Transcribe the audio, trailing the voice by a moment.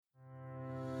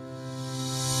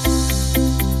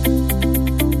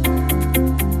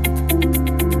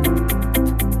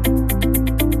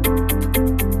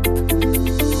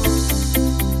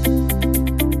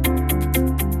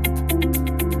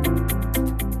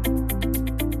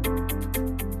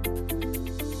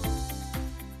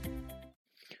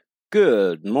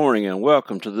Good morning and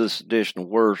welcome to this edition of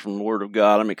Words from the Word of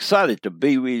God. I'm excited to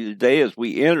be with you today as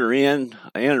we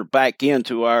enter back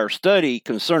into our study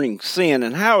concerning sin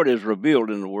and how it is revealed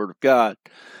in the Word of God.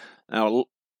 Now,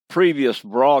 previous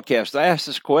broadcast, I asked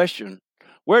this question: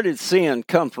 where did sin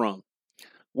come from?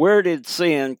 Where did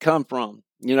sin come from?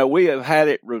 You know, we have had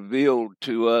it revealed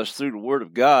to us through the Word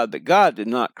of God that God did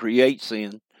not create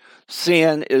sin.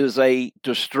 Sin is a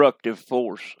destructive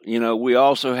force. You know, we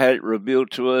also had it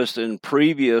revealed to us in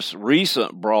previous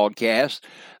recent broadcasts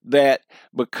that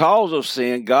because of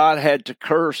sin, God had to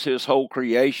curse his whole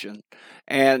creation.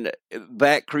 And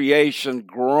that creation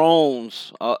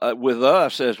groans with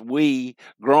us as we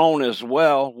groan as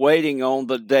well, waiting on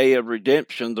the day of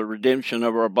redemption, the redemption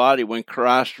of our body when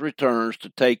Christ returns to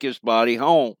take his body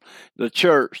home. The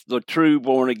church, the true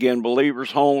born-again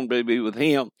believers home to be with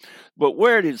him. But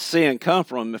where did sin come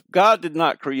from? If God did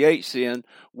not create sin,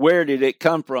 where did it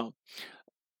come from?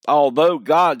 Although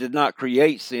God did not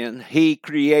create sin, he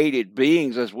created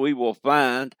beings, as we will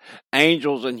find,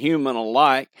 angels and human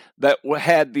alike, that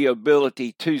had the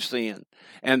ability to sin.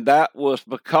 And that was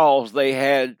because they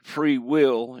had free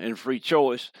will and free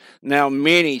choice. Now,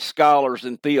 many scholars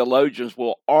and theologians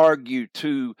will argue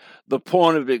to the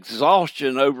point of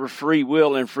exhaustion over free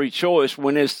will and free choice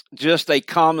when it's just a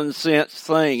common sense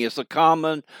thing. It's a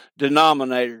common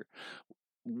denominator.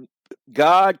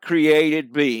 God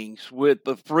created beings with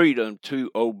the freedom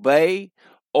to obey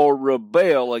or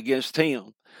rebel against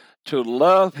him, to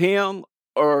love him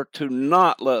or to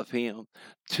not love him,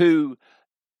 to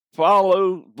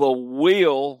follow the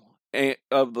will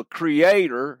of the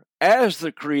Creator as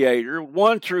the Creator,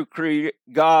 one true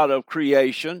God of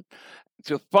creation,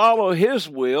 to follow his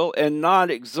will and not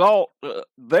exalt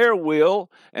their will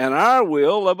and our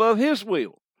will above his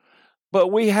will. But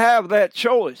we have that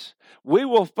choice. We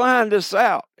will find this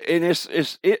out, and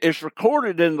it's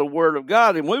recorded in the Word of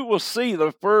God, and we will see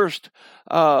the first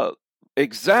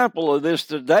example of this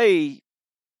today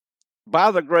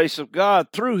by the grace of God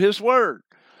through his Word.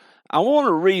 I want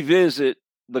to revisit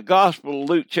the Gospel of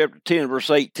Luke chapter 10,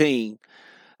 verse 18.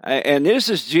 And this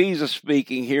is Jesus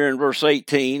speaking here in verse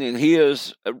 18, and he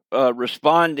is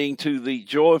responding to the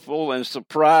joyful and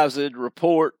surprised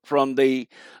report from the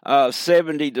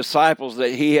 70 disciples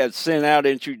that he had sent out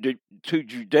into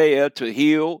Judea to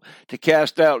heal, to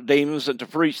cast out demons, and to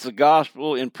preach the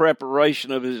gospel in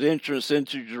preparation of his entrance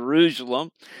into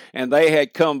Jerusalem. And they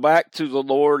had come back to the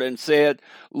Lord and said,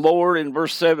 Lord, in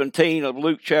verse 17 of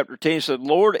Luke chapter 10, said,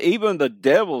 Lord, even the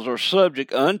devils are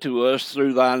subject unto us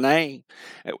through thy name.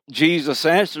 Jesus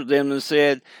answered them and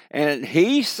said, and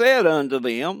he said unto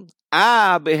them,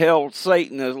 I beheld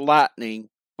Satan as lightning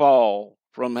fall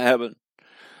from heaven.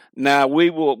 Now,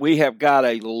 we have got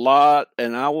a lot,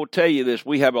 and I will tell you this,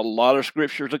 we have a lot of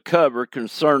scripture to cover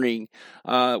concerning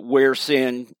where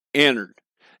sin entered.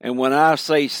 And when I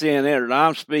say sin entered,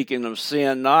 I'm speaking of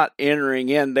sin not entering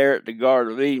in there at the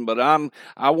Garden of Eden, but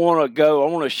I want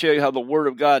to show you how the Word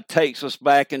of God takes us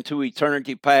back into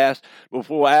eternity past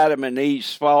before Adam and Eve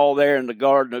fall there in the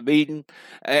Garden of Eden.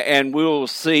 And we'll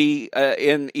see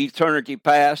in eternity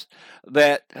past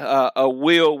that a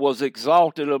will was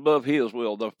exalted above his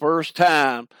will. The first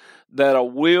time that a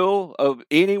will of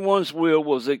anyone's will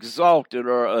was exalted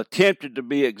or attempted to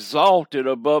be exalted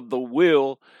above the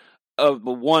will of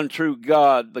the one true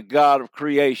God, the God of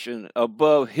creation,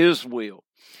 above his will.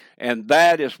 And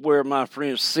that is where, my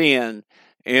friends, sin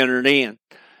entered in.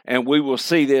 And we will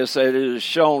see this, that it is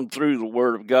shown through the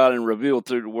Word of God and revealed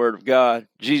through the Word of God.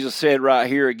 Jesus said right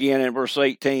here again in verse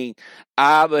 18,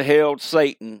 I beheld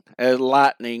Satan as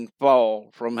lightning fall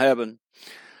from heaven.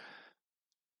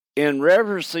 In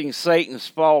referencing Satan's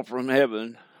fall from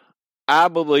heaven, I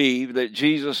believe that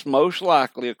Jesus most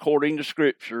likely, according to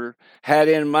Scripture, had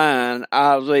in mind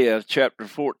Isaiah chapter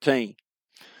 14.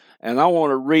 And I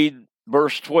want to read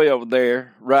verse 12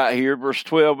 there, right here, verse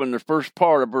 12 and the first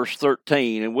part of verse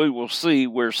 13, and we will see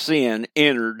where sin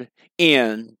entered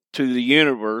into the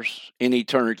universe in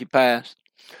eternity past.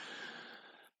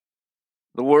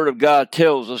 The Word of God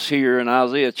tells us here in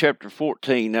Isaiah chapter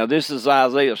 14. Now, this is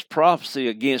Isaiah's prophecy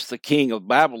against the king of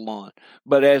Babylon.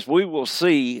 But as we will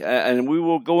see, and we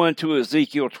will go into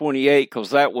Ezekiel 28,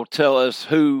 because that will tell us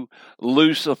who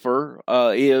Lucifer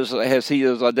is, as he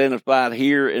is identified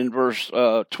here in verse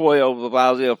 12 of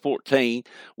Isaiah 14.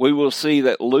 We will see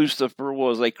that Lucifer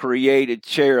was a created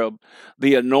cherub,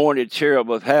 the anointed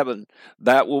cherub of heaven.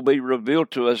 That will be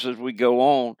revealed to us as we go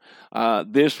on.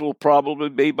 This will probably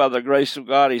be, by the grace of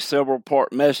God, a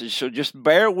several-part message. So just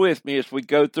bear with me as we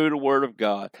go through the Word of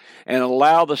God and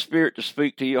allow the Spirit to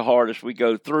speak to your heart as we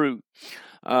go through.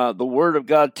 The Word of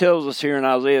God tells us here in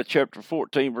Isaiah chapter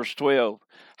 14, verse 12,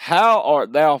 How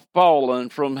art thou fallen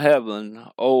from heaven,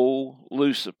 O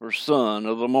Lucifer, son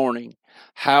of the morning?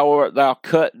 How art thou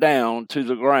cut down to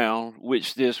the ground,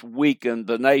 which didst weaken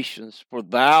the nations? For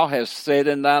thou hast said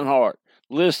in thine heart,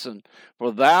 listen,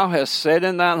 for thou hast said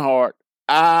in thine heart,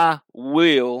 I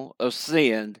will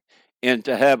ascend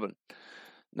into heaven.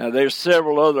 Now, there's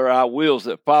several other I wills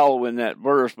that follow in that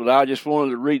verse, but I just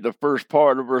wanted to read the first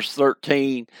part of verse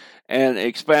 13 and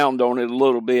expound on it a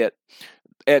little bit.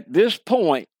 At this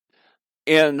point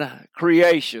in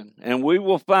creation, and we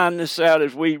will find this out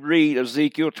as we read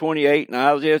Ezekiel 28 and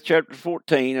Isaiah chapter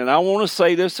 14, and I want to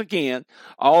say this again,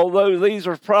 although these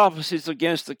are prophecies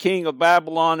against the king of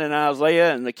Babylon in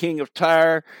Isaiah and the king of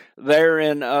Tyre there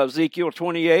in Ezekiel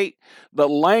 28, the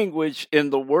language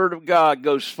in the Word of God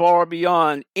goes far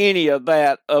beyond any of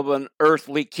that of an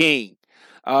earthly king.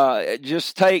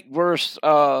 Just take verse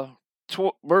 12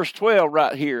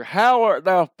 right here. How art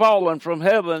thou fallen from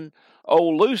heaven, O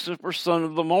Lucifer, son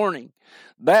of the morning?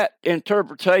 That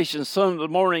interpretation, son of the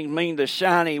morning, means the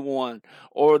shiny one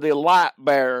or the light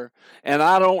bearer. And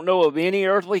I don't know of any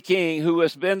earthly king who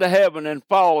has been to heaven and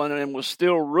fallen and was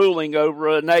still ruling over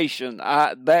a nation.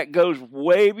 That goes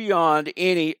way beyond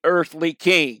any earthly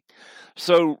king.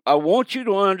 So I want you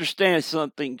to understand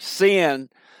something. Sin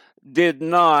did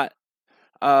not,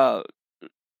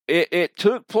 it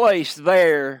took place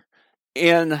there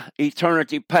in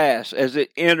eternity past as it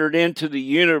entered into the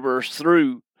universe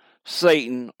through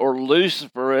Satan or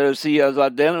Lucifer, as he has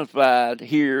identified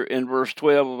here in verse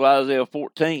 12 of Isaiah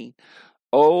 14.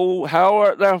 Oh, how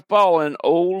art thou fallen,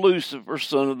 O Lucifer,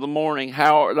 son of the morning?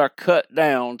 How art thou cut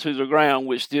down to the ground,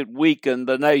 which did weaken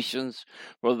the nations?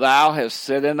 For thou hast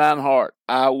said in thine heart,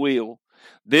 I will.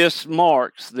 This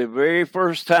marks the very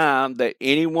first time that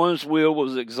anyone's will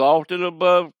was exalted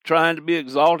above, trying to be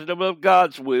exalted above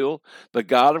God's will, the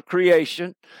God of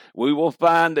creation. We will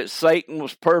find that Satan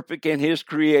was perfect in his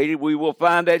created. We will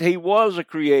find that he was a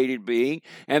created being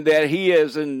and that he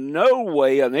is in no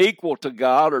way unequal to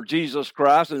God or Jesus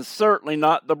Christ, and certainly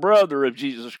not the brother of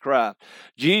Jesus Christ.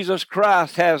 Jesus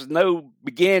Christ has no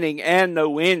beginning and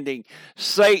no ending.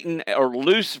 Satan, or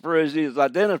Lucifer as he is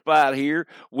identified here,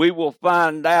 we will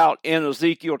find out in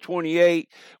Ezekiel 28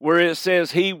 where it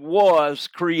says he was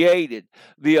created,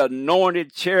 the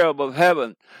anointed cherub of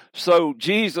heaven. So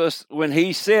Jesus, when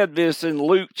he said this in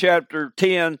Luke chapter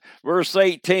 10, verse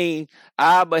 18,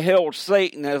 I beheld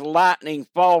Satan as lightning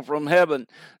fall from heaven.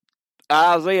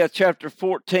 Isaiah chapter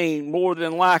 14, more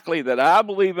than likely that I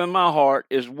believe in my heart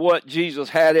is what Jesus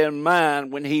had in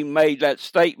mind when he made that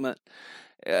statement.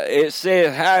 It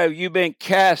says, how have you been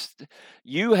cast?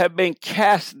 You have been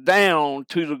cast down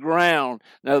to the ground.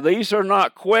 Now, these are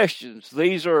not questions.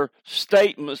 These are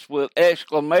statements with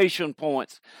exclamation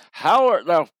points. How art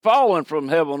thou fallen from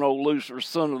heaven, O Lucifer,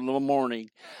 son of the morning?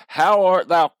 How art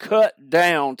thou cut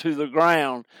down to the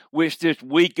ground, which didst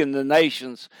weaken the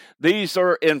nations? These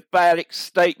are emphatic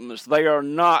statements. They are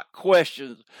not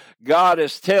questions. God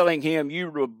is telling him, you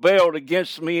rebelled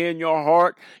against me in your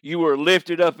heart. You were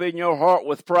lifted up in your heart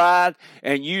with pride,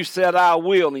 and you said, I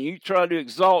will. And you tried to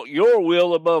exalt your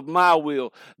will above my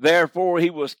will. Therefore,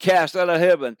 he was cast out of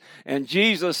heaven. And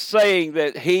Jesus saying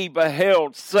that he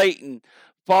beheld Satan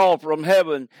fall from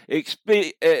heaven,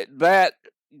 that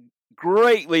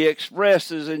greatly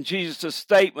expresses in Jesus'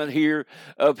 statement here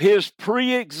of his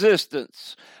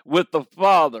pre-existence with the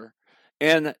Father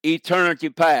in eternity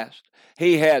past.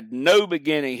 He had no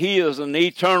beginning. He is an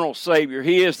eternal Savior.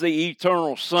 He is the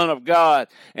eternal Son of God.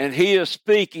 And he is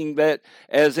speaking that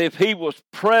as if he was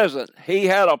present. He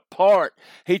had a part.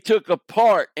 He took a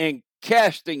part in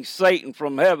casting Satan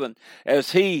from heaven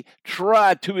as he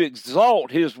tried to exalt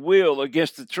his will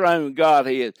against the triune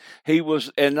Godhead. He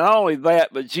was, and not only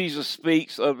that, but Jesus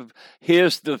speaks of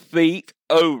his defeat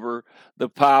over the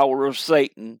power of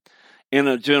Satan in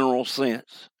a general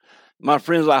sense. My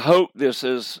friends, I hope this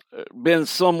has been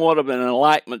somewhat of an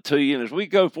enlightenment to you. And as we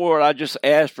go forward, I just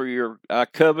ask for I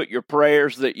covet your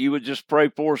prayers that you would just pray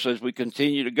for us as we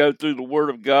continue to go through the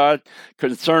Word of God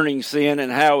concerning sin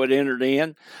and how it entered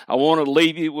in. I want to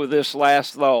leave you with this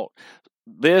last thought.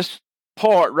 This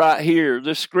part right here,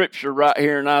 this scripture right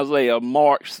here in Isaiah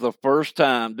marks the first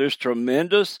time. This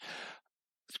tremendous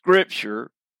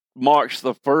scripture marks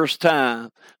the first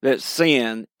time that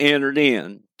sin entered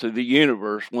in to the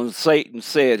universe when Satan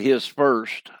said his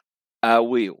first, I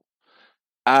will.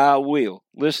 I will.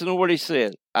 Listen to what he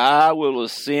said. I will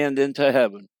ascend into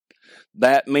heaven.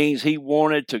 That means he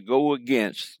wanted to go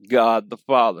against God the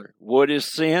Father. What is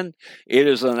sin? It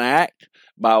is an act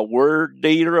by word,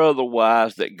 deed, or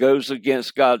otherwise that goes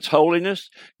against God's holiness,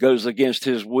 goes against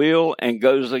his will, and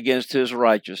goes against his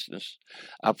righteousness.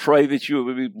 I pray that you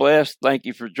will be blessed. Thank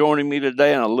you for joining me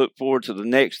today, and I look forward to the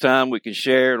next time we can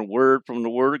share a word from the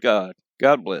Word of God.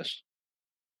 God bless.